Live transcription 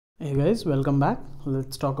Hey guys, welcome back.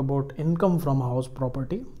 Let's talk about income from house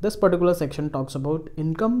property. This particular section talks about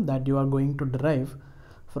income that you are going to derive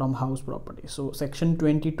from house property. So section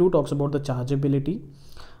 22 talks about the chargeability.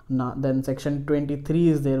 Now then section 23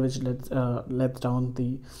 is there, which lets down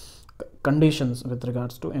the conditions with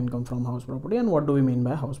regards to income from house property and what do we mean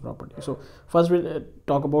by house property. So first we'll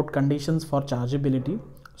talk about conditions for chargeability.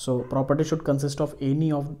 So property should consist of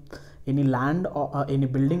any land or any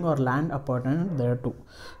building or land appurtenant thereto.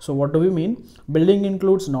 So what do we mean? Building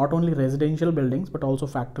includes not only residential buildings but also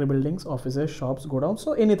factory buildings, offices, shops, godowns.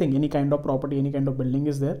 So anything, any kind of property, any kind of building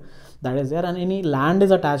is there, that is there, and any land is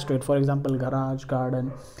attached to it. For example, garage,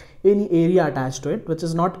 garden, any area attached to it which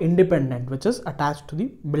is not independent, which is attached to the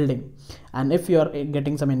building, and if you are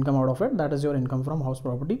getting some income out of it, that is your income from house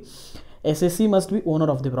property. SSC must be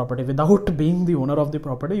owner of the property. Without being the owner of the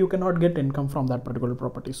property, you cannot get income from that particular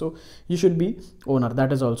property. So you should be owner.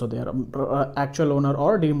 That is also there. Actual owner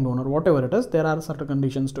or deemed owner, whatever it is, there are certain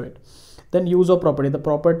conditions to it. Then use of property. The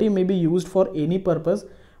property may be used for any purpose,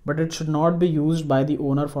 but it should not be used by the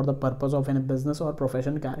owner for the purpose of any business or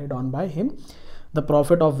profession carried on by him, the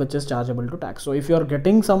profit of which is chargeable to tax. So if you're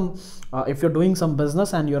getting some, if you're doing some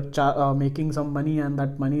business and you're making some money and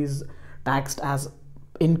that money is taxed as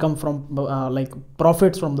income from like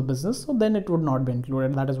profits from the business, so then it would not be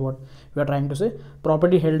included. That is what we are trying to say.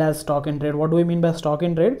 Property held as stock in trade. What do we mean by stock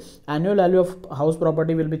in trade? Annual value of house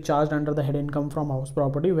property will be charged under the head income from house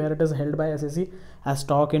property where it is held by SSC as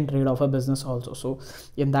stock in trade of a business also. So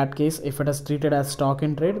in that case, if it is treated as stock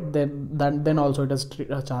in trade, then also it is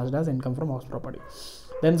charged as income from house property.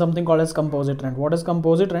 Then something called as composite rent. What is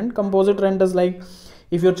composite rent? Composite rent is like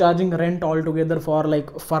if you're charging rent altogether for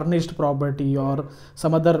like furnished property or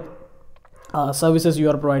some other services you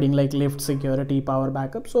are providing like lift, security, power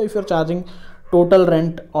backup. So if you're charging total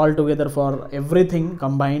rent altogether for everything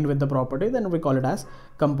combined with the property, then we call it as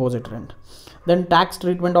composite rent. Then tax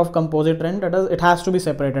treatment of composite rent, it has to be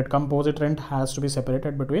separated. Composite rent has to be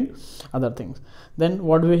separated between other things. Then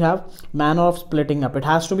what do we have? Manner of splitting up. It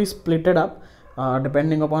has to be splitted up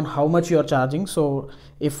depending upon how much you are charging. So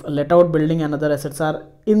if let out building and other assets are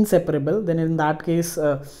inseparable, then in that case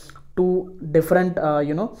two different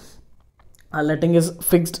letting is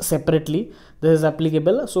fixed separately. This is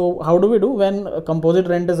applicable. So how do we do when composite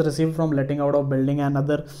rent is received from letting out of building and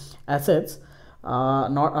other assets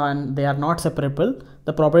and they are not separable?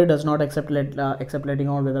 The property does not accept letting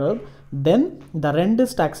out without, then the rent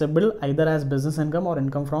is taxable either as business income or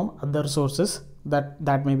income from other sources.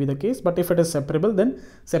 That may be the case, but if it is separable, then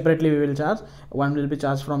separately we will charge. One will be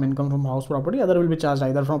charged from income from house property, other will be charged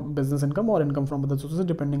either from business income or income from other sources,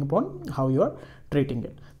 depending upon how you are treating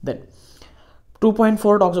it. Then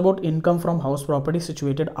 2.4 talks about income from house property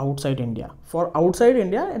situated outside India. For outside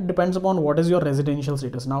India, it depends upon what is your residential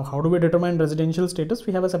status. Now, how do we determine residential status?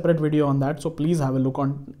 We have a separate video on that, so please have a look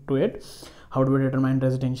on to it. How do we determine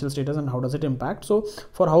residential status and how does it impact? So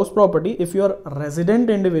for house property, if you are resident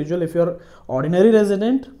individual, if you are ordinary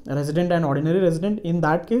resident and ordinary resident, in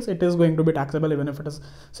that case it is going to be taxable even if it is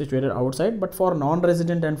situated outside. But for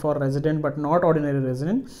non-resident and for resident but not ordinary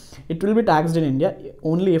resident, it will be taxed in India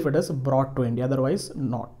only if it is brought to India, otherwise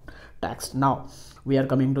not taxed. Now we are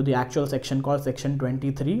coming to the actual section called section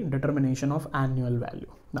 23, determination of annual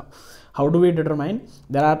value. Now how do we determine?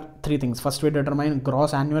 There are three things. First, we determine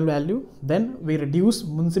gross annual value. Then we reduce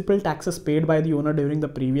municipal taxes paid by the owner during the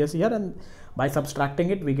previous year, and by subtracting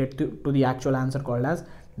it we get to the actual answer called as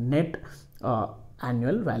net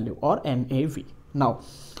annual value or NAV. Now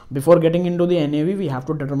before getting into the NAV, we have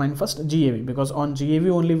to determine first GAV, because on GAV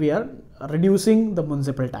only we are reducing the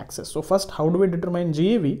municipal taxes. So first, how do we determine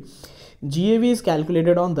GAV? GAV is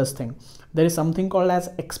calculated on this thing. There is something called as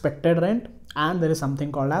expected rent and there is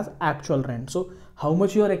something called as actual rent. So how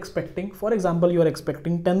much you are expecting? For example, you are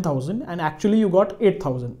expecting 10,000 and actually you got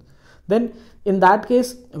 8,000. Then in that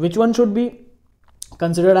case, which one should be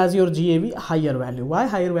considered as your GAV? Higher value. Why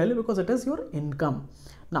higher value? Because it is your income.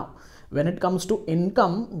 Now when it comes to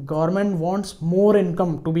income, government wants more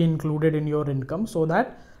income to be included in your income so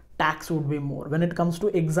that tax would be more. When it comes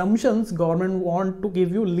to exemptions, government want to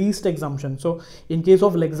give you least exemption. So in case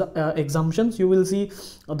of exemptions, you will see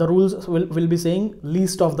the rules will be saying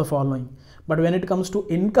least of the following. But when it comes to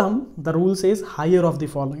income, the rule says higher of the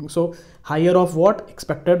following. So higher of what?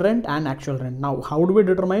 Expected rent and actual rent. Now how do we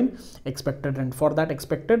determine expected rent? For that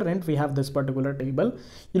expected rent, we have this particular table.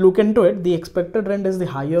 You look into it, the expected rent is the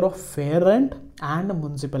higher of fair rent and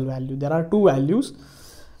municipal value. There are two values,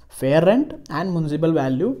 fair rent and municipal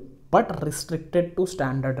value, but restricted to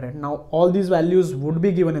standard rent. Now all these values would be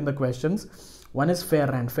given in the questions. One is fair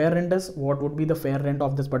rent. Fair rent is what would be the fair rent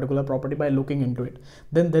of this particular property by looking into it.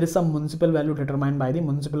 Then there is some municipal value determined by the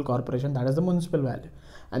municipal corporation, that is the municipal value.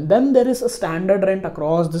 And then there is a standard rent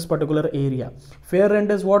across this particular area. Fair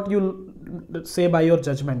rent is what you say by your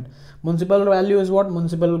judgment. Municipal value is what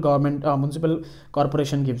municipal government, municipal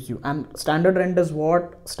corporation gives you, and standard rent is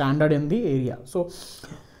what standard in the area. So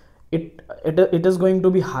it is going to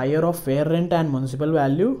be higher of fair rent and municipal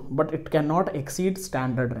value, but it cannot exceed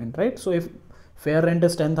standard rent, right? So if fair rent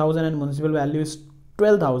is 10,000 and municipal value is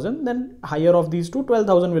 12,000, then higher of these two,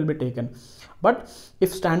 12,000 will be taken. But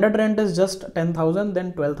if standard rent is just 10,000,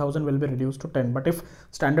 then 12,000 will be reduced to 10. But if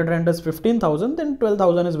standard rent is 15,000, then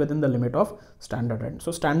 12,000 is within the limit of standard rent.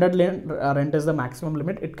 So standard rent is the maximum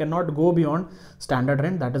limit. It cannot go beyond standard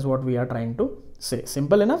rent. That is what we are trying to say.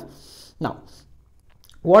 Simple enough. Now,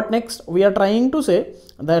 what next? We are trying to say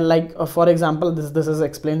that, like for example, this is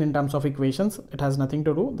explained in terms of equations. It has nothing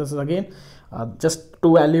to do. This is again just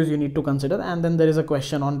two values you need to consider, and then there is a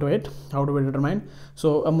question onto it. How do we determine?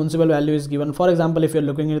 So a municipal value is given. For example, if you're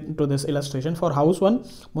looking into this illustration, for house 1,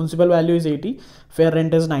 municipal value is 80, fair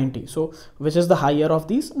rent is 90. So which is the higher of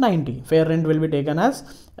these? 90. Fair rent will be taken as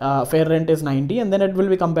fair rent is 90, and then it will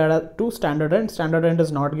be compared to standard rent. Standard rent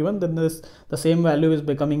is not given, then the same value is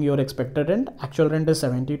becoming your expected rent. Actual rent is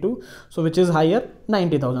 72. So which is higher?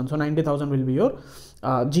 90,000. So 90,000 will be your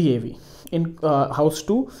GAV. In house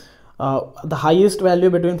 2, the highest value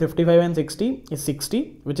between 55 and 60 is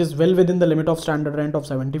 60, which is well within the limit of standard rent of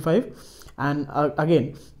 75. And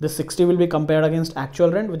again, this 60 will be compared against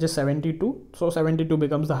actual rent, which is 72. So 72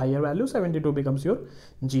 becomes the higher value, 72 becomes your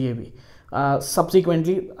GAV.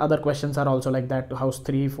 Subsequently, other questions are also like that. House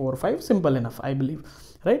 3, 4, 5, simple enough, I believe,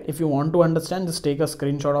 right? If you want to understand, just take a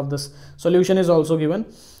screenshot of this. Solution is also given.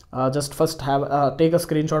 Just first take a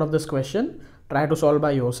screenshot of this question, try to solve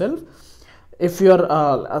by yourself. If you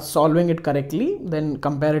are solving it correctly, then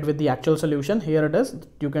compare it with the actual solution. Here it is.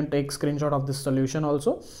 You can take screenshot of this solution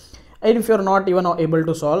also. And if you're not even able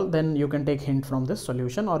to solve, then you can take hint from this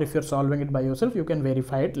solution, or if you're solving it by yourself, you can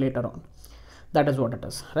verify it later on. That is what it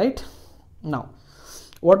is, right? Now,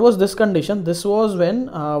 what was this condition? This was when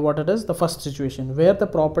what it is, the first situation where the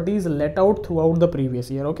property is let out throughout the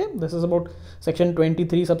previous year. Okay, this is about section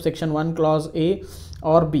 23 subsection 1 clause A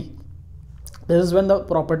or B. This is when the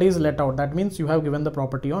property is let out. That means you have given the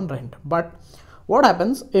property on rent. But what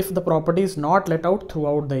happens if the property is not let out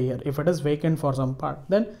throughout the year? If it is vacant for some part,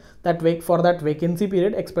 then for that vacancy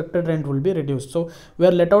period, expected rent will be reduced. So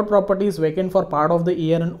where let out property is vacant for part of the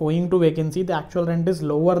year and owing to vacancy, the actual rent is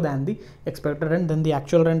lower than the expected rent, then the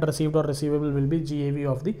actual rent received or receivable will be GAV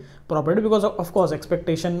of the property, because of course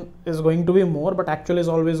expectation is going to be more, but actual is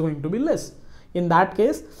always going to be less. In that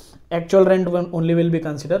case, actual rent only will be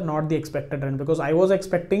considered, not the expected rent, because I was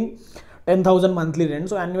expecting 10,000 monthly rent,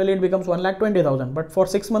 so annually it becomes 1,20,000, but for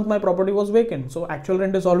 6 months my property was vacant, so actual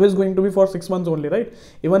rent is always going to be for 6 months only, right?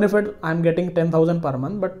 Even if I'm getting 10,000 per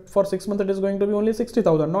month, but for 6 months it is going to be only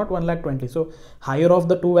 60,000, not 1,20,000. So higher of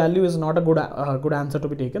the two value is not a good answer to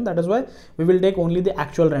be taken. That is why we will take only the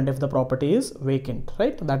actual rent if the property is vacant,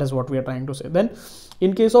 right? That is what we are trying to say. Then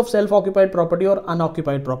in case of self-occupied property or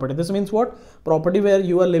unoccupied property, this means what? Property where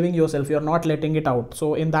you are living yourself, you are not letting it out.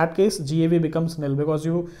 So in that case, GAV becomes nil, because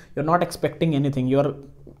you're not expecting anything, you are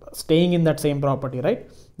staying in that same property, right?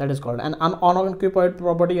 That is called. And unoccupied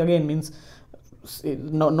property again means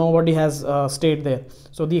nobody has stayed there.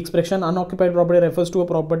 So the expression unoccupied property refers to a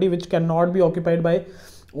property which cannot be occupied by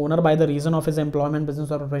owner by the reason of his employment, business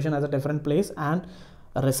or profession as a different place and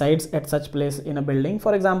resides at such place in a building.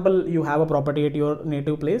 For example, you have a property at your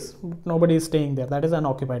native place, nobody is staying there, that is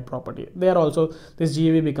unoccupied property. There also this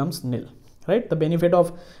GAV becomes nil, right? The benefit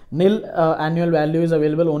of nil annual value is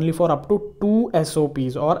available only for up to 2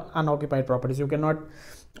 SOPs or unoccupied properties. You cannot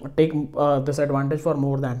take this advantage for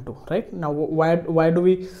more than 2, right? Now why do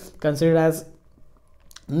we consider it as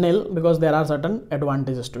nil? Because there are certain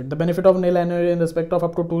advantages to it. The benefit of nil annually in respect of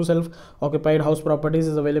up to 2 self-occupied house properties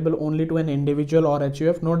is available only to an individual or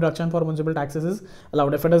HUF. No deduction for municipal taxes is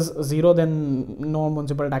allowed. If it is 0, then no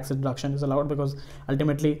municipal tax deduction is allowed, because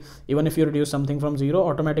ultimately even if you reduce something from 0,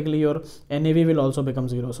 automatically your NAV will also become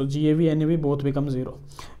 0. So GAV, NAV both become 0.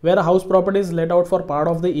 Where a house property is let out for part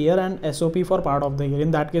of the year and SOP for part of the year,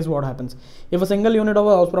 in that case what happens? If a single unit of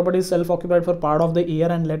a house property is self-occupied for part of the year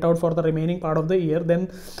and let out for the remaining part of the year, then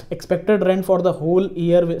expected rent for the whole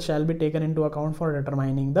year shall be taken into account for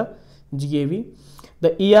determining the GAV.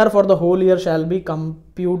 The ER for the whole year shall be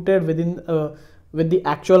computed within with the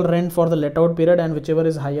actual rent for the let out period, and whichever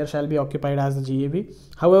is higher shall be occupied as the GAV.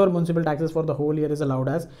 However, municipal taxes for the whole year is allowed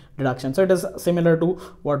as deduction. So it is similar to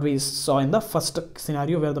what we saw in the first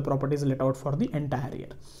scenario where the property is let out for the entire year.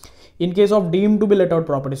 In case of deemed to be let out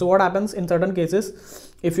property, so what happens in certain cases,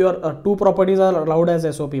 if your two properties are allowed as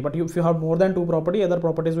SOP, but if you have more than two property, other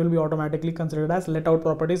properties will be automatically considered as let out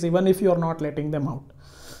properties even if you are not letting them out.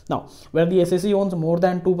 Now, where the SSE owns more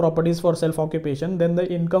than two properties for self-occupation, then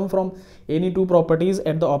the income from any two properties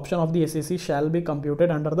at the option of the SSE shall be computed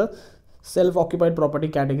under the self-occupied property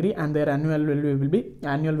category, and their annual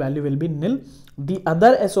value will be nil. The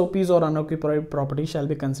other SOPs or unoccupied properties shall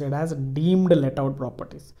be considered as deemed let out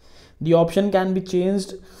properties. The option can be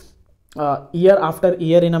changed year after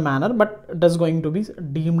year in a manner, but it is going to be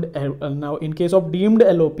deemed. Now in case of deemed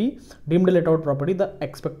LOP, deemed let out property, the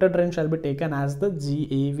expected rent shall be taken as the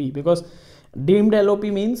GAV, because deemed LOP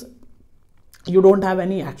means you don't have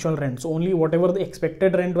any actual rent, so only whatever the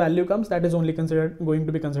expected rent value comes, that is only going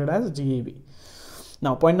to be considered as GAV.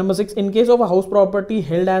 Now point number 6, in case of a house property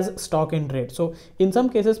held as stock in trade. So in some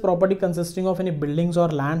cases, property consisting of any buildings or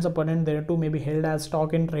lands appurtenant thereto may be held as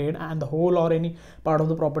stock in trade, and the whole or any part of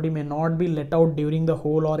the property may not be let out during the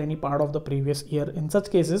whole or any part of the previous year. In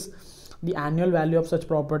such cases, the annual value of such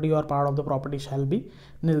property or part of the property shall be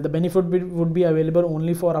nil. The benefit would be available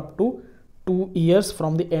only for up to 2 years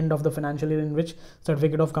from the end of the financial year in which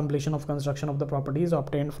certificate of completion of construction of the property is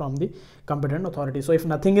obtained from the competent authority. So if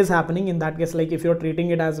nothing is happening, in that case, like if you're treating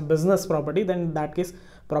it as business property, then in that case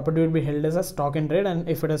property will be held as a stock in trade, and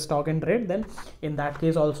if it is stock in trade, then in that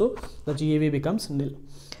case also the GAV becomes nil.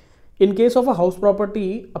 In case of a house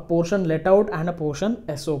property, a portion let out and a portion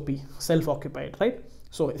SOP, self-occupied, right?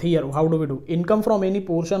 So here, how do we do? Income from any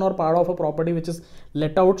portion or part of a property which is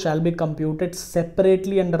let out shall be computed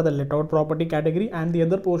separately under the let out property category, and the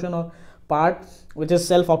other portion or part which is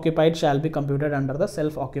self-occupied shall be computed under the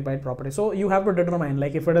self-occupied property. So you have to determine,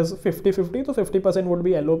 like if it is 50-50, so 50% would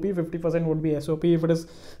be LOP, 50% would be SOP. If it is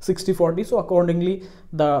 60-40, so accordingly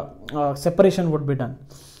the separation would be done.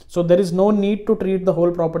 So there is no need to treat the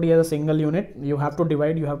whole property as a single unit. You have to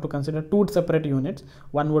divide, you have to consider two separate units.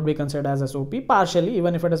 One would be considered as SOP partially,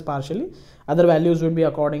 even if it is partially. Other values would be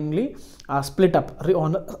accordingly split up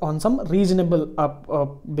on some reasonable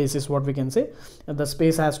basis, what we can say. The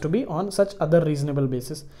space has to be on such other reasonable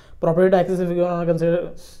basis. Property taxes, if you want to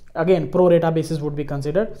consider, again, pro rata basis would be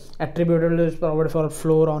considered. Attributable is provided for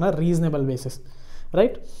floor on a reasonable basis,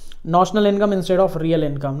 right? Notional income instead of real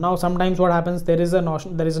income. Now sometimes what happens, there is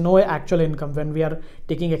no actual income when we are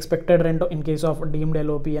taking expected rent in case of deemed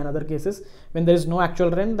LOP and other cases. When there is no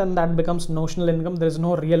actual rent, then that becomes notional income. There is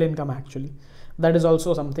no real income actually. That is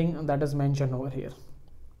also something that is mentioned over here.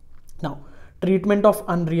 Now, treatment of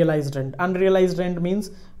unrealized rent. Unrealized rent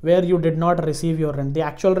means where you did not receive your rent. The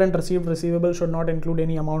actual rent receivable should not include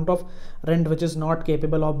any amount of rent which is not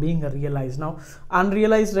capable of being realized. Now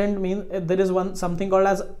unrealized rent means there is something called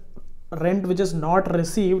as rent which is not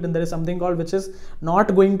received, and there is something called which is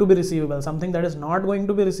not going to be receivable. Something that is not going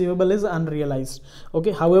to be receivable is unrealized.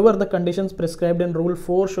 Okay, however, the conditions prescribed in rule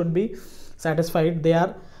 4 should be satisfied. They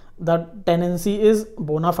are: the tenancy is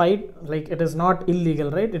bona fide, like it is not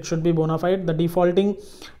illegal, right? It should be bona fide. The defaulting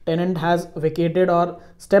tenant has vacated or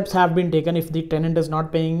steps have been taken. If the tenant is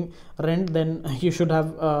not paying rent, then you should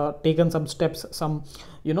have taken some steps, some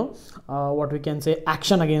what we can say,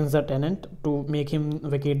 action against the tenant to make him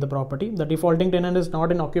vacate the property. The defaulting tenant is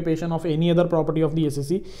not in occupation of any other property of the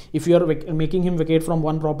SSE. If you are making him vacate from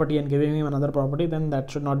one property and giving him another property, then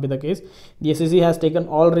that should not be the case. The SSE has taken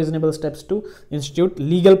all reasonable steps to institute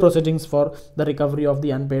legal proceedings for the recovery of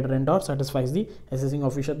the unpaid rent, or satisfies the assessing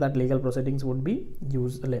official that legal proceedings would be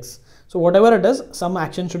useless. So whatever it is, some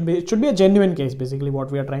action should be, it should be a genuine case, basically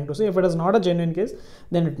what we are trying to say. If it is not a genuine case,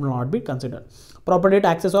 then it will not be considered. Property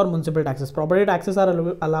taxes or municipal taxes. Property taxes are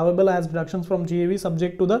allowable as deductions from GAV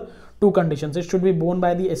subject to the two conditions. It should be borne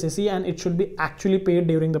by the SSE and it should be actually paid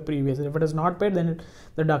during the previous year. If it is not paid, then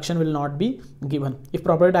the deduction will not be given. If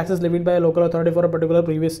property taxes levied by a local authority for a particular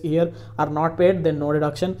previous year are not paid, then no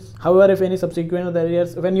deduction. However, if any subsequent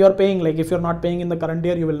years, when you are paying, like if you are not paying in the current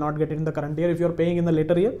year, you will not get it in the current year. If you are paying in the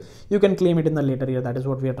later year, you can claim it in the later year. That is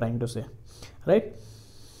what we are trying to say, right?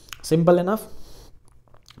 Simple enough.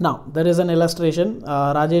 Now there is an illustration.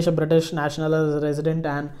 Rajesh, a British national resident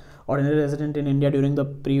and ordinary resident in India during the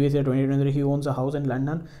previous year 2023, he owns a house in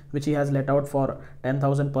London which he has let out for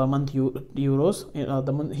 10,000 per month euros.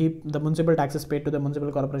 The municipal taxes paid to the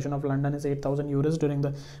Municipal Corporation of London is 8,000 euros during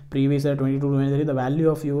the previous year 22-23. The value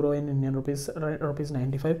of euro in Indian rupees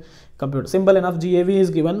 95. Computed. Simple enough. GAV is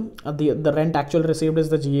given. The rent actual received is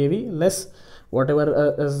the GAV less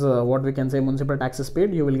whatever is what we can say municipal taxes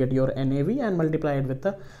paid. You will get your NAV and multiply it with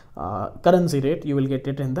the currency rate. You will get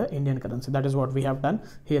it in the Indian currency. That is what we have done.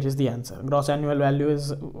 Here is the answer. Gross annual value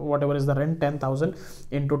is whatever is the rent, 10,000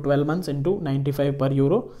 into 12 months into 95 per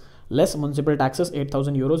euro, less municipal taxes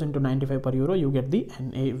 8,000 euros into 95 per euro, you get the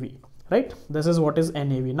NAV, right? This is what is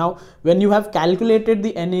NAV. Now when you have calculated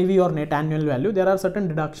the NAV or net annual value, there are certain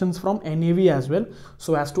deductions from NAV as well,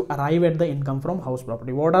 so as to arrive at the income from house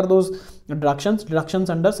property. What are those deductions? Deductions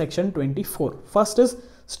under section 24. First is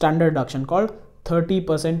standard deduction called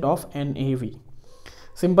 30% of NAV.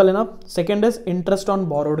 Simple enough. Second is interest on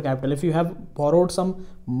borrowed capital. If you have borrowed some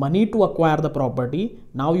money to acquire the property,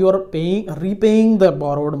 now you are repaying the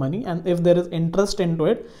borrowed money, and if there is interest into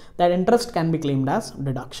it, that interest can be claimed as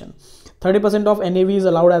deduction. 30% of NAV is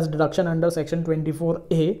allowed as deduction under section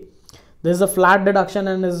 24A. This is a flat deduction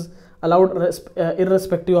and is allowed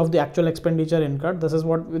irrespective of the actual expenditure incurred. This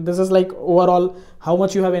is like overall how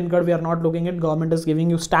much you have incurred. We are not looking at, government is giving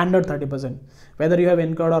you standard 30%. Whether you have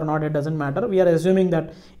incurred or not, it doesn't matter. We are assuming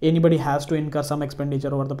that anybody has to incur some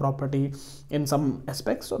expenditure over the property in some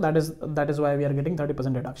aspects, so that is why we are getting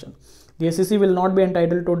 30% deduction. The SEC will not be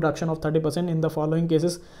entitled to deduction of 30% in the following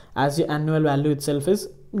cases, as the annual value itself is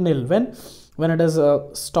nil. When it is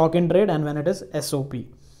stock in trade and when it is SOP,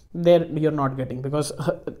 there you're not getting, because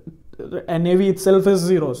NAV itself is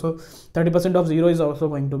 0, so 30% of 0 is also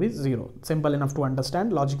going to be 0. Simple enough to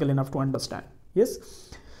understand, logical enough to understand. Yes.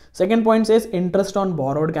 Second point says interest on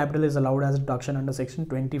borrowed capital is allowed as deduction under section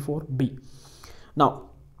 24B. Now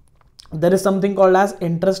there is something called as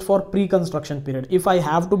interest for pre-construction period. If I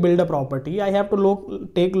have to build a property, I have to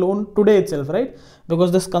take loan today itself, right?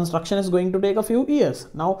 Because this construction is going to take a few years.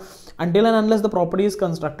 Now until and unless the property is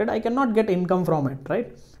constructed, I cannot get income from it,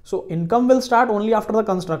 right? So income will start only after the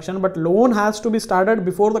construction, but loan has to be started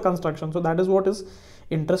before the construction. So that is what is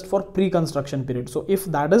interest for pre-construction period. So if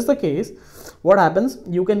that is the case, what happens?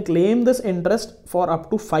 You can claim this interest for up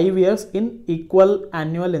to 5 years in equal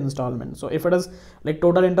annual installment. So if it is like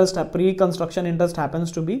total interest, pre-construction interest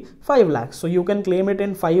happens to be 5 lakhs. So you can claim it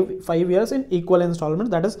in 5 years in equal installments.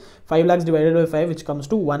 That is 5 lakhs divided by 5, which comes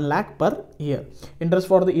to 1 lakh per year. Interest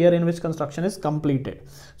for the year in which construction is completed.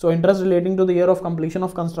 So interest relating to the year of completion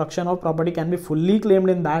of construction of property can be fully claimed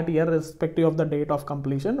in that year, irrespective of the date of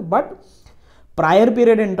completion. But prior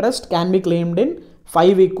period interest can be claimed in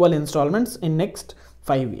 5 equal installments in next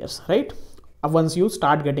 5 years, right? Once you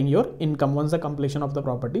start getting your income, once the completion of the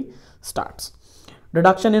property starts.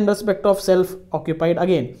 Deduction in respect of self-occupied.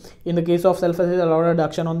 Again, in the case of self-assessed, allowed a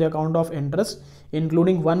deduction on the account of interest,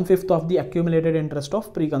 including 1/5 of the accumulated interest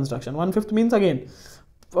of pre-construction. 1/5 means again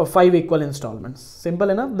 5 equal installments. Simple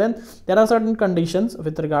enough. Then there are certain conditions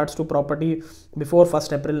with regards to property before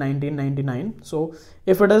 1st April 1999. So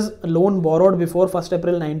if it is loan borrowed before 1st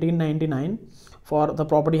April 1999 for the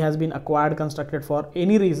property has been acquired, constructed for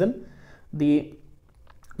any reason, the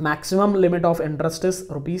maximum limit of interest is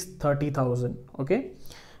rupees 30,000. Okay.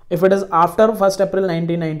 If it is after 1st April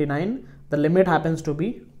 1999, the limit happens to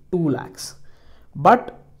be 2 lakhs.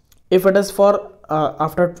 But if it is for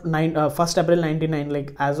after 1st April 99,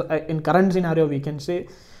 like as in current scenario, we can say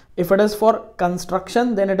if it is for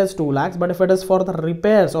construction, then it is 2 lakhs. But if it is for the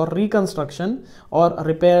repairs or reconstruction, or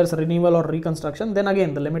repairs, renewal or reconstruction, then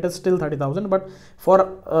again the limit is still 30,000. But for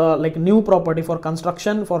like new property, for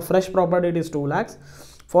construction, for fresh property, it is 2 lakhs.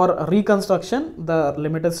 For reconstruction, the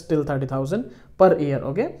limit is still 30,000 per year.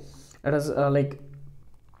 Okay, it is like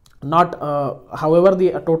not however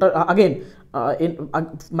the total again in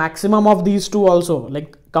maximum of these two also,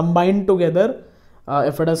 like combined together,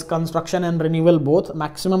 if it is construction and renewal both,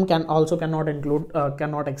 maximum cannot include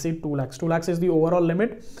cannot exceed 2 lakhs. 2 lakhs is the overall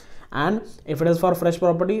limit. And if it is for fresh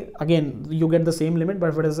property, again you get the same limit, but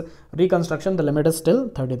if it is reconstruction, the limit is still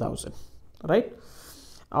 30,000, right?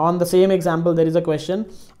 On the same example, there is a question.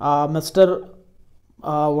 Mr.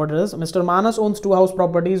 Manas owns 2 house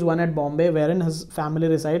properties, one at Bombay wherein his family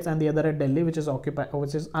resides and the other at Delhi, which is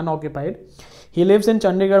unoccupied. He lives in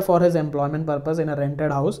Chandigarh for his employment purpose in a rented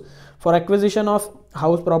house. For acquisition of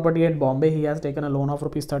house property at Bombay, he has taken a loan of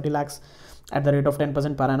rupees 30 lakhs at the rate of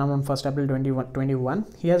 10% per annum on 1st April 2021.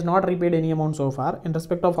 He has not repaid any amount so far. In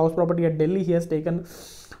respect of house property at Delhi, he has taken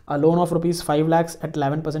a loan of rupees 5 lakhs at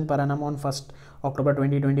 11% per annum on 1st October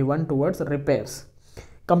 2021 towards repairs.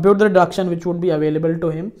 Compute the deduction which would be available to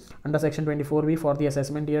him under section 24B for the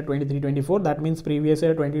assessment year 23-24. That means previous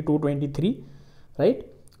year 22-23, right?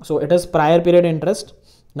 So it is prior period interest.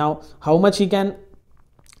 Now how much he can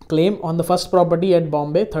claim on the first property at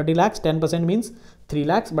Bombay? 30 lakhs, 10% means 3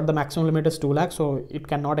 lakhs, but the maximum limit is 2 lakhs, so it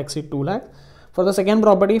cannot exceed 2 lakhs. For the second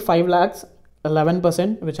property, 5 lakhs,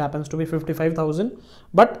 11%, which happens to be 55,000,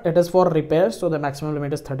 but it is for repairs, so the maximum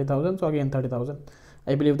limit is 30,000, so again 30,000.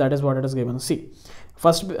 I believe that is what it is given. See,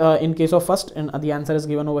 first in case of first, and the answer is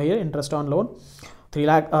given over here, interest on loan 30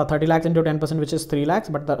 lakhs into 10%, which is 3 lakhs,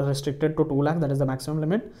 but restricted to 2 lakhs, that is the maximum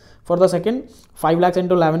limit. For the second, 5 lakhs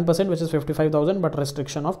into 11%, which is 55,000, but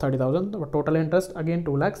restriction of 30,000. The total interest again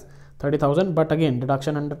 2 lakhs 30,000, but again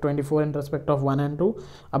deduction under 24 in respect of 1 and 2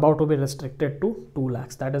 about to be restricted to 2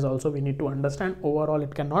 lakhs. That is also we need to understand. Overall,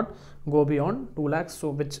 it cannot go beyond 2 lakhs.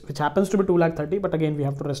 So which happens to be 2 lakh 30, but again we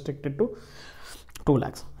have to restrict it to 2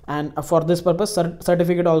 lakhs. And for this purpose,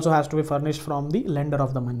 certificate also has to be furnished from the lender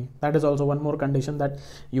of the money. That is also one more condition that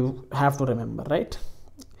you have to remember, right?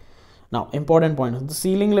 Now, important point, the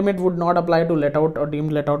ceiling limit would not apply to let out or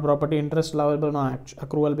deemed let out property. Interest allowable on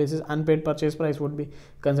accrual basis. Unpaid purchase price would be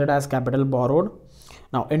considered as capital borrowed.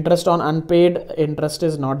 Now, interest on unpaid interest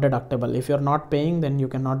is not deductible. If you're not paying, then you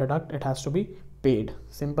cannot deduct. It has to be paid.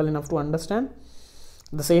 Simple enough to understand.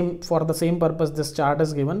 The same, for the same purpose, this chart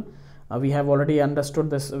is given. We have already understood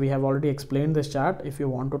this. We have already explained this chart. If you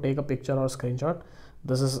want to take a picture or screenshot,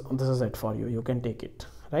 this is it for you. You can take it,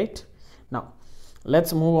 right? Now,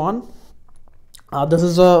 let's move on. This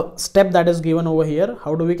is a step that is given over here.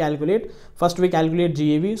 How do we calculate? First, we calculate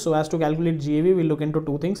GAV. So as to calculate GAV, we look into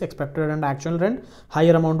two things: expected and actual rent.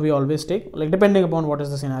 Higher amount we always take, like depending upon what is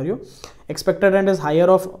the scenario. Expected rent is higher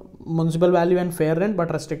of municipal value and fair rent,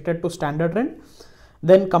 but restricted to standard rent.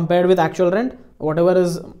 Then compared with actual rent, whatever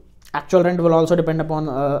is actual rent will also depend upon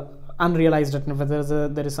unrealized rent.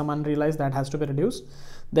 If there is some unrealized, that has to be reduced.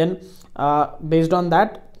 Then based on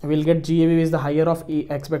that, we'll get GAV is the higher of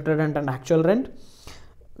expected rent and actual rent.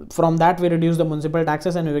 From that, we reduce the municipal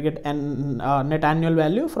taxes and we get net annual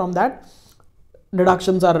value. From that,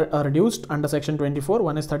 deductions are reduced under section 24.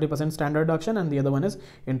 One is 30% standard deduction and the other one is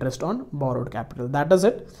interest on borrowed capital. That is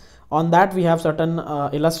it. On that, we have certain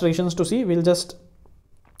illustrations to see. We'll just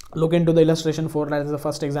look into the illustration 4. That is the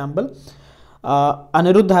first example.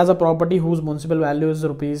 Anirudh has a property whose municipal value is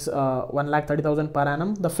rupees 1,30,000 per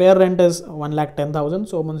annum. The fair rent is 1,10,000.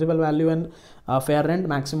 So municipal value and fair rent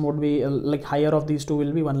maximum would be like higher of these two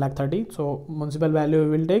will be 1,30,000. So municipal value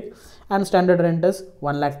we will take, and standard rent is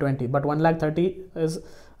 1,20,000. But 1,30,000 is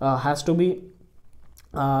has to be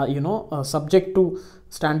subject to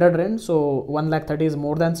standard rent. So 1,30,000 is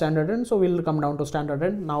more than standard rent, so we'll come down to standard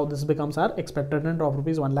rent. Now this becomes our expected rent of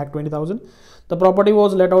rupees 1,20,000. The property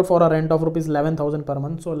was let out for a rent of rupees 11,000 per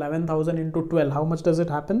month. So 11,000 into 12, how much does it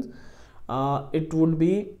happen? It would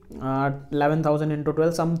be 11,000 into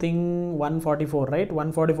 12, something 144, right?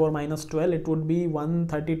 144 minus 12, it would be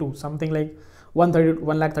 132, something like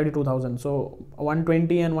 1,32,000. So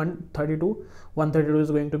 120 and 132, 132 is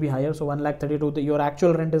going to be higher. So 1,32,000, your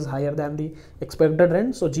actual rent is higher than the expected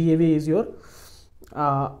rent. So GAV is your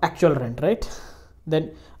actual rent, right?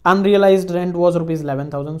 Then unrealized rent was rupees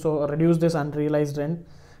 11,000. So reduce this unrealized rent,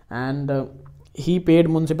 and he paid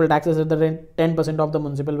municipal taxes at the rent 10% of the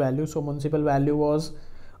municipal value. So municipal value was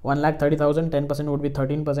 1,30,000. 10% would be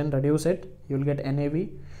 13%. Reduce it, you will get NAV,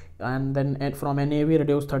 and then from NAV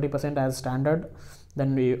reduce 30% as standard.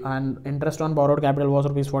 Then and interest on borrowed capital was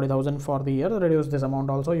rupees 40,000 for the year. Reduce this amount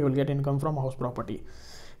also, you will get income from house property.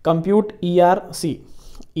 Compute ER. See,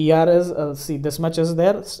 ER is see, this much is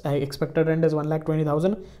there. Expected rent is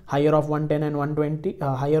 1,20,000, higher of 110 and 120,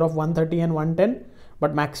 higher of 130 and 110,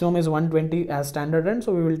 but maximum is 120 as standard rent.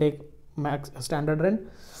 So we will take max standard rent.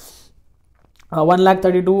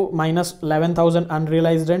 1,32,000 minus 11,000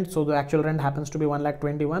 unrealized rent. So the actual rent happens to be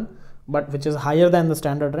 1,21,000, but which is higher than the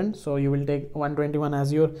standard rent. So you will take 121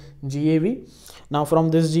 as your GAV. Now from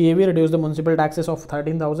this GAV, reduce the municipal taxes of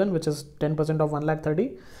 13,000, which is 10% of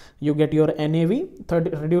 1,30,000. You get your NAV.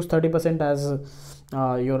 Reduce 30%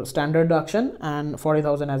 as your standard deduction, and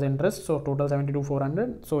 40,000 as interest. So total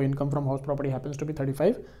 72,400. So income from house property happens to be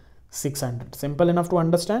 35,600. Simple enough to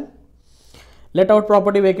understand. Let out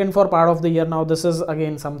property vacant for part of the year. Now this is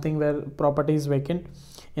again something where property is vacant.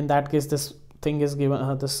 In that case, this thing is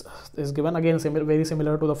given. This is given again, very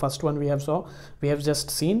similar to the first one we have just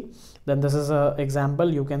seen. Then this is a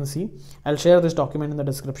example you can see. I'll share this document in the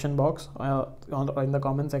description box in the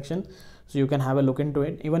comment section, so you can have a look into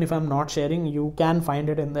it. Even if I'm not sharing, you can find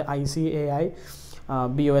it in the ICAI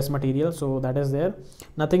BOS material. So that is there.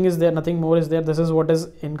 Nothing is there, nothing more is there. This is what is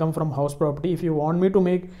income from house property. If you want me to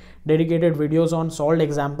make dedicated videos on solved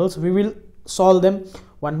examples, we will solve them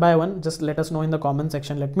one by one. Just let us know in the comment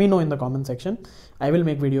section. Let me know in the comment section. I will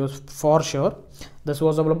make videos for sure. This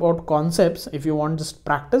was all about concepts. If you want just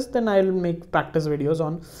practice, then I will make practice videos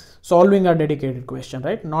on solving a dedicated question,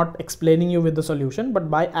 right? Not explaining you with the solution,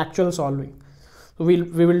 but by actual solving. So we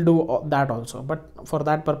will do that also. But for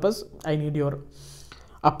that purpose, I need your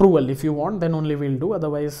approval. If you want, then only we'll do.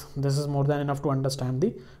 Otherwise, this is more than enough to understand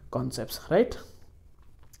the concepts, right?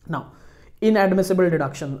 Now, inadmissible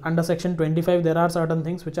deduction under section 25, there are certain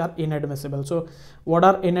things which are inadmissible. So what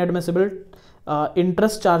are inadmissible?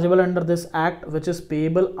 Interest chargeable under this act which is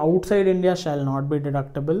payable outside India shall not be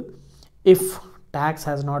deductible if tax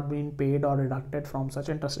has not been paid or deducted from such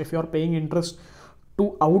interest. If you are paying interest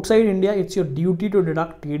to outside India, it's your duty to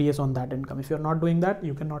deduct TDS on that income. If you're not doing that,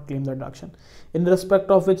 you cannot claim the deduction, in respect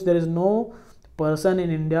of which there is no person in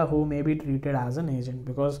India who may be treated as an agent,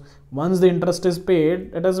 because once the interest is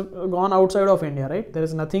paid, it has gone outside of India, right? There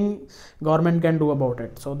is nothing government can do about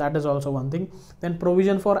it. So that is also one thing. Then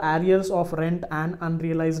provision for arrears of rent and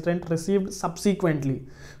unrealized rent received subsequently.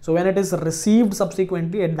 So when it is received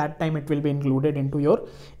subsequently, at that time it will be included into your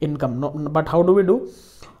income. No, but how do we do?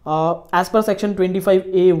 As per section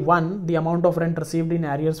 25A1, the amount of rent received in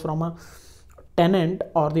arrears from a tenant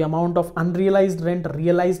or the amount of unrealized rent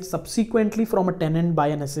realized subsequently from a tenant by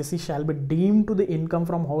an assessee shall be deemed to the income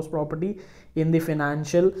from house property in the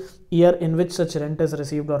financial year in which such rent is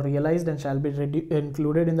received or realized, and shall be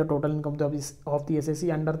included in the total income of the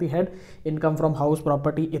assessee under the head income from house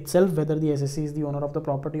property itself, whether the assessee is the owner of the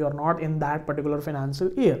property or not in that particular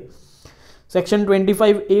financial year. Section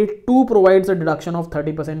 25A2 provides a deduction of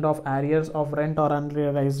 30% of arrears of rent or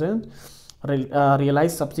unrealized rent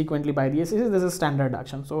realized subsequently by the assessee. This is standard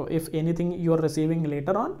deduction. So if anything you are receiving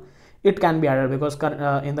later on, it can be added, because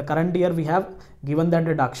in the current year we have given that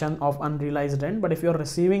deduction of unrealized rent, but if you are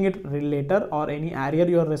receiving it later or any arrear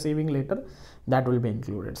you are receiving later, that will be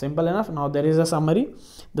included. Simple enough. Now there is a summary.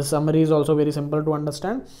 The summary is also very simple to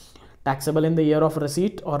understand. Taxable in the year of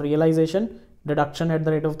receipt or realization, deduction at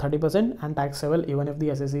the rate of 30%, and taxable even if the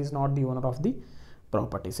assessee is not the owner of the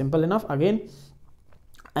property. Simple enough. Again,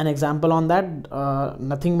 an example on that,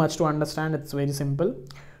 nothing much to understand, it's very simple.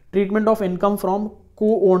 Treatment of income from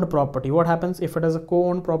co-owned property. What happens if it is a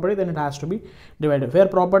co-owned property? Then it has to be divided. Where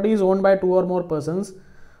property is owned by two or more persons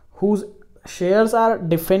whose shares are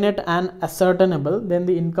definite and ascertainable, then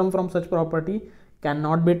the income from such property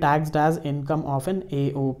cannot be taxed as income of an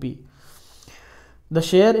AOP. The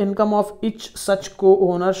share income of each such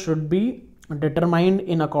co-owner should be determined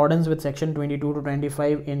in accordance with section 22 to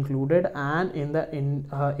 25 included, and in the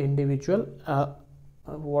individual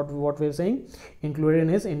what we're saying, included in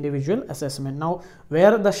his individual assessment. Now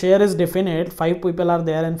where the share is definite, 5 people are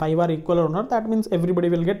there and 5 are equal owner, that means everybody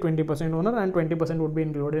will get 20% owner and 20% would be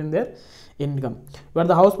included in their income. Where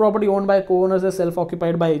the house property owned by co-owners is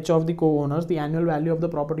self-occupied by each of the co-owners, the annual value of the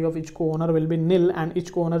property of each co-owner will be nil, and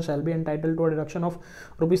each co-owner shall be entitled to a deduction of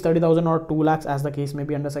rupees 30,000 or 2 lakhs as the case may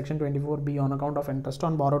be under section 24B on account of interest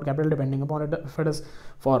on borrowed capital, depending upon it, if it is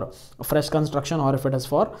for fresh construction or if it is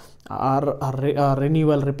for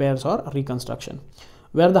renewal, repairs or reconstruction.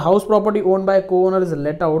 Where the house property owned by co-owner is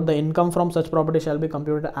let out, the income from such property shall be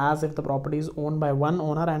computed as if the property is owned by one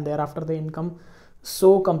owner, and thereafter the income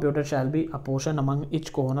so computed shall be apportioned among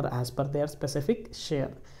each co-owner as per their specific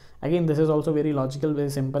share. Again, this is also very logical, very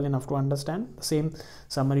simple enough to understand. The same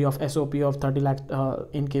summary of SOP of 30 lakh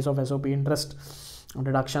in case of SOP interest,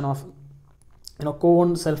 deduction of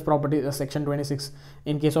co-owned self property, section 26.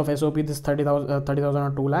 In case of SOP, this 30,000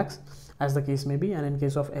 or 2 lakhs as the case may be, and in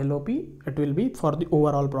case of LOP it will be for the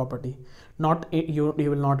overall property, not you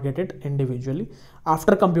will not get it individually.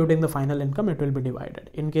 After computing the final income, it will be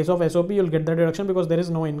divided. In case of SOP, you will get the deduction because there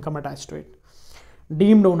is no income attached to it.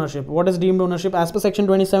 Deemed ownership. What is deemed ownership? As per section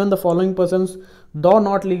 27, the following persons, though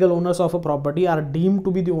not legal owners of a property, are deemed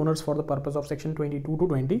to be the owners for the purpose of section 22 to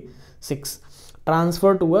 26.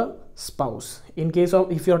 Transfer to a spouse. In case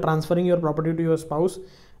of, if you are transferring your property to your spouse,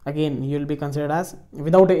 again you will be considered as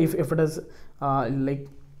without if it is like,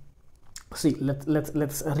 see,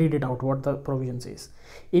 let's read it out what the provision says.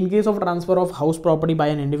 In case of transfer of house property by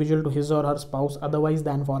an individual to his or her spouse otherwise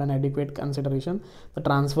than for an adequate consideration, the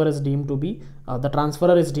transferor is deemed to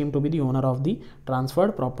be the owner of the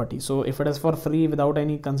transferred property. So if it is for free without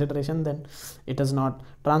any consideration, then it is not.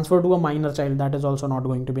 Transfer to a minor child, that is also not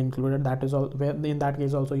going to be included. That is all, where in that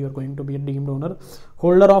case also you are going to be a deemed owner.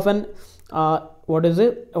 Holder of an what is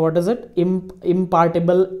it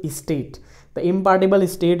impartible estate. The impartible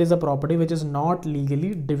estate is a property which is not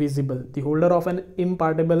legally divisible. The holder of an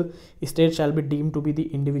impartible estate shall be deemed to be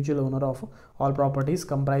the individual owner of all properties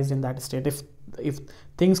comprised in that estate. If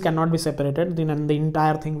things cannot be separated, then the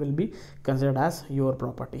entire thing will be considered as your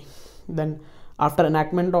property. Then after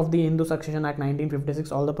enactment of the Hindu Succession Act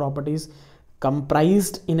 1956, all the properties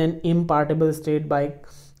comprised in an impartible estate by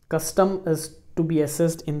custom is to be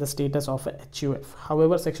assessed in the status of a HUF.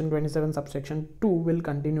 However, section 27 subsection 2 will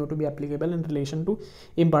continue to be applicable in relation to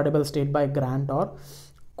impartible estate by grant or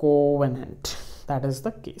covenant. That is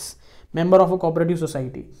the case. Member of a cooperative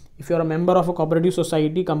society. If you are a member of a cooperative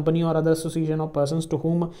society, company, or other association of persons to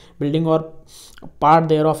whom building or part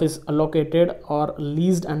thereof is allocated or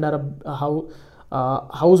leased under a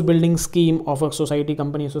house building scheme of a society,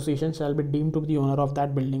 company, association, shall be deemed to be the owner of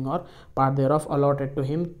that building or part thereof allotted to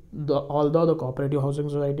him, although the cooperative housing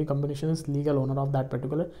society, company is legal owner of that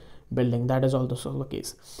particular building. That is also the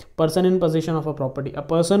case. Person in possession of a property. A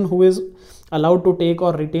person who is allowed to take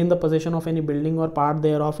or retain the possession of any building or part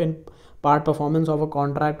thereof in part performance of a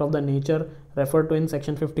contract of the nature referred to in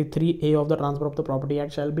section 53A of the Transfer of the Property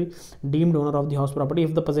Act shall be deemed owner of the house property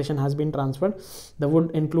if the possession has been transferred. That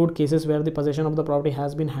would include cases where the possession of the property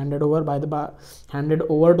has been handed over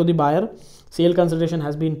to the buyer, sale consideration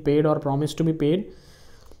has been paid or promised to be paid,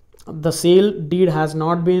 the sale deed has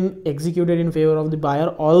not been executed in favor of the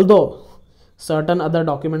buyer, although certain other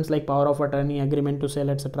documents like power of attorney, agreement to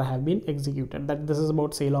sell, etc. have been executed. That this is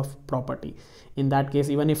about sale of property. In that case,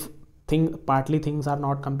 even if partly things are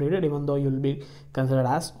not completed, even though you will be considered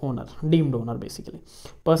as owner, deemed owner basically.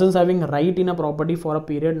 Persons having right in a property for a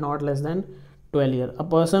period not less than 12 years. A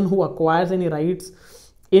person who acquires any rights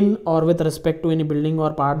in or with respect to any building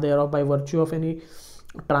or part thereof by virtue of any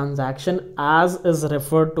transaction as is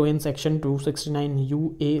referred to in section 269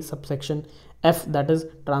 UA subsection F, that is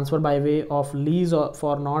transferred by way of lease or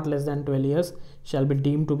for not less than 12 years, shall be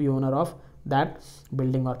deemed to be owner of that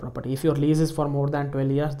building or property. If your lease is for more than 12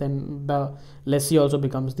 years, then the lessee also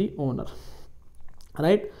becomes the owner,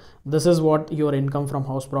 right? This is what your income from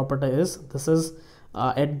house property is. This is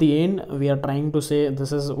at the end we are trying to say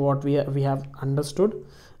this is what we have understood.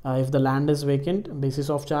 If the land is vacant, basis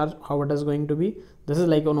of charge, how it is going to be. This is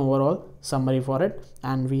like an overall summary for it,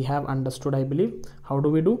 and we have understood, I believe. How do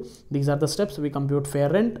we do? These are the steps. We compute fair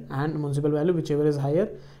rent and municipal value, whichever is higher.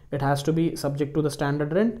 It has to be subject to the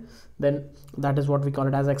standard rent. Then that is what we call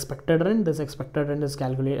it as expected rent. This expected rent is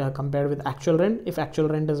calculated compared with actual rent. If actual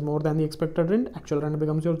rent is more than the expected rent, actual rent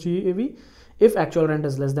becomes your GAV. If actual rent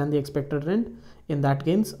is less than the expected rent, in that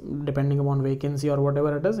case, depending upon vacancy or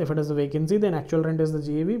whatever it is, if it is a vacancy, then actual rent is the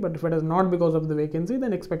GAV. But if it is not because of the vacancy,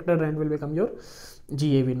 then expected rent will become your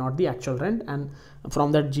GAV, not the actual rent. And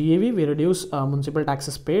from that GAV we reduce municipal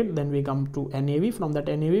taxes paid. Then we come to NAV. From that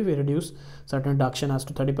NAV we reduce certain deduction as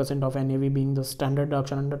to 30% of NAV being the standard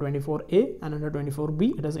deduction under 24A, and under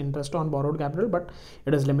 24B it is interest on borrowed capital, but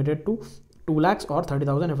it is limited to 2 lakhs or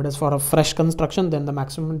 30,000. If it is for a fresh construction, then the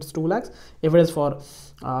maximum is 2 lakhs. If it is for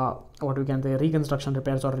what we can say reconstruction,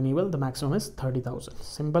 repairs or renewal, the maximum is 30,000.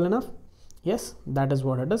 Simple enough. Yes, that is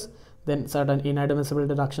what it is. Then certain inadmissible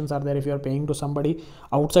deductions are there. If you are paying to somebody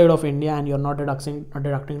outside of India and you are not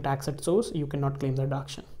deducting tax at source, you cannot claim the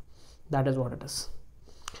deduction. That is what it is.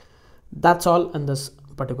 That's all in this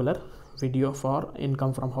particular video for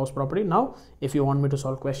income from house property. Now if you want me to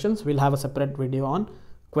solve questions, we'll have a separate video on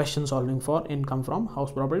question solving for income from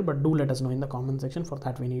house property, but do let us know in the comment section. For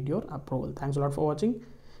that we need your approval. Thanks a lot for watching.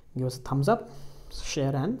 Give us a thumbs up,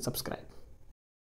 share and subscribe.